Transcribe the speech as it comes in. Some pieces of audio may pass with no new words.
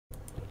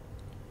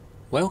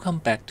Welcome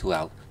back to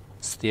our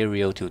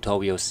stereo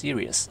tutorial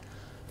series.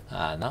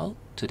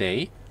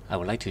 Today I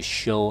would like to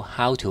show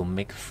how to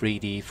make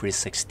 3D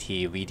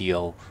 360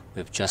 video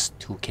with just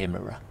two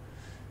cameras.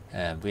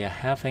 We are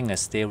having a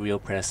stereo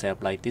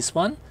preset like this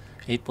one.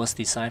 It was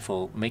designed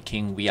for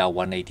making VR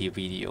 180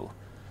 video.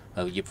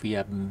 If we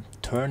are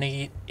turning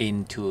it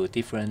into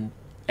different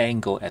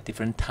angle at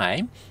different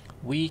time,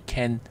 we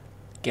can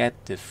get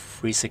the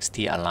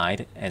 360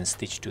 aligned and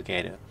stitched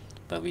together.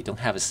 But we don't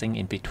have a thing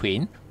in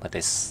between, but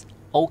it's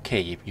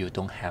okay if you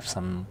don't have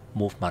some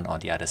movement on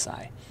the other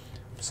side.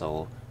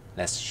 So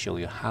let's show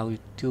you how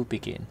to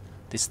begin.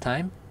 This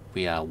time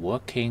we are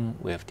working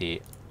with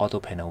the auto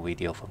panel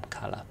video from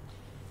Color.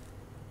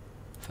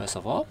 First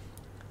of all,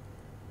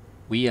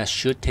 we are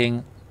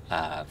shooting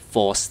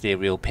 4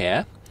 stereo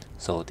pair.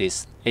 So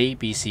this A,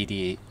 B, C,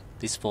 D,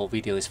 this 4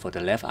 video is for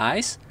the left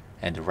eyes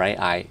and the right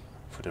eye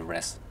for the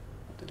rest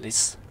of the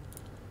list.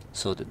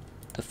 So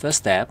the first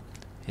step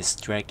is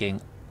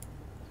dragging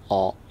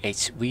all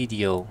 8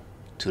 video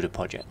to the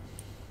project.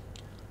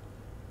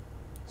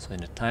 So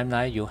in the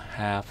timeline you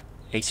have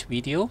 8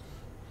 video.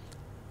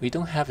 We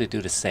don't have to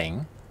do the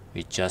same.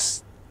 We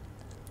just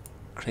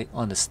click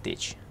on the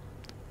stitch.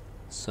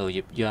 So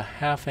if you're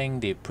having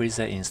the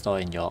preset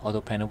installed in your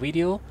auto panel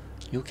video,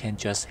 you can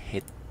just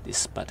hit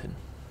this button.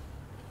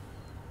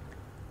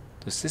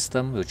 The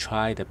system will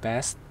try the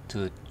best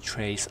to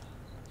trace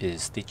the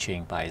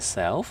stitching by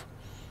itself.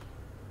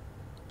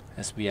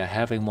 As we are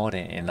having more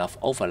than enough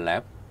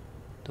overlap,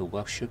 the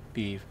work should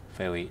be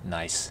very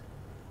nice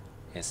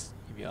as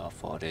if you are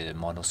for the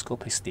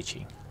monoscopic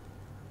stitching.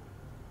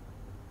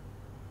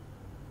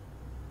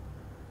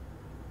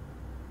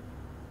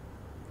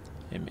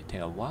 It may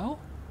take a while.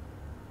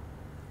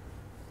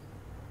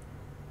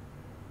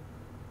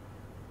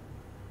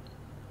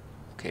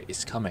 Okay,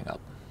 it's coming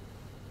up.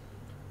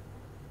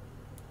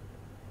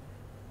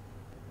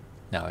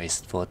 Now it's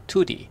for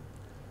 2D.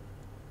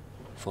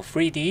 For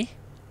 3D,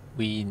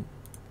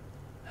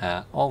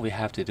 all we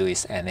have to do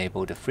is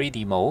enable the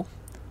 3D mode.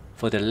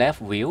 For the left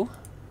view,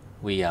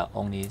 we are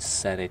only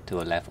set it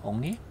to a left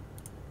only.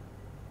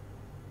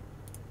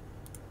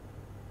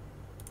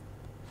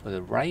 For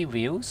the right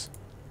views,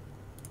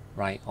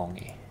 right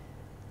only.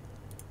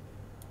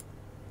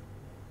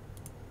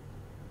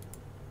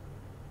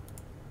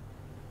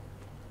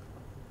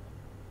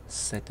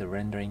 Set the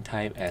rendering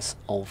type as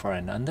over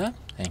and under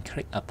and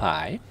click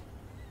apply.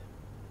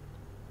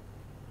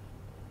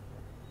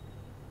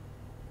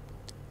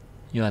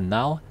 You are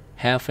now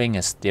having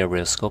a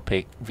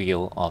stereoscopic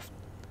view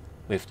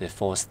with the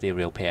 4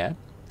 stereo pair.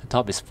 The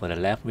top is for the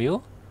left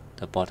view,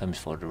 the bottom is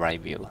for the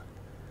right view.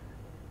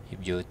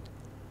 If you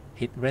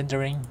hit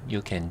rendering,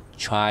 you can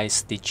try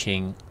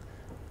stitching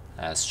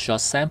a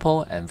short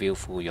sample and view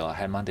through your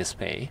head-mount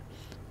display.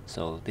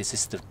 So this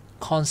is the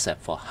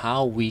concept for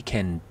how we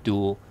can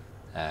do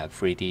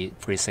 3D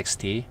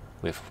 360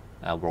 with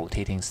a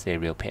rotating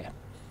stereo pair.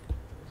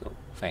 So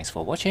thanks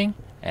for watching,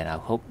 and I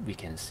hope we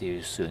can see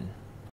you soon.